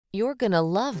You're gonna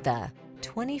love the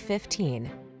 2015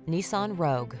 Nissan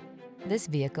Rogue. This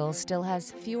vehicle still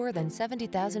has fewer than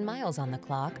 70,000 miles on the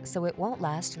clock, so it won't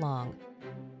last long.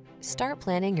 Start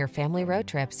planning your family road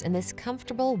trips in this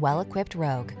comfortable, well-equipped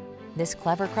Rogue. This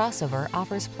clever crossover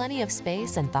offers plenty of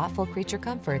space and thoughtful creature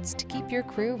comforts to keep your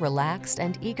crew relaxed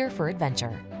and eager for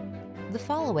adventure. The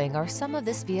following are some of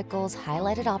this vehicle's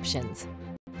highlighted options: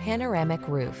 panoramic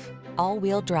roof,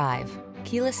 all-wheel drive,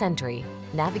 keyless entry,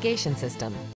 navigation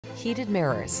system, heated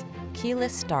mirrors,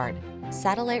 keyless start,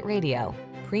 satellite radio,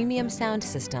 premium sound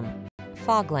system,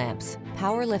 fog lamps,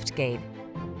 power liftgate.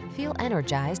 Feel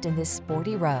energized in this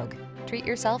sporty Rogue. Treat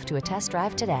yourself to a test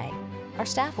drive today. Our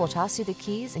staff will toss you the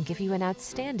keys and give you an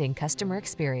outstanding customer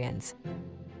experience.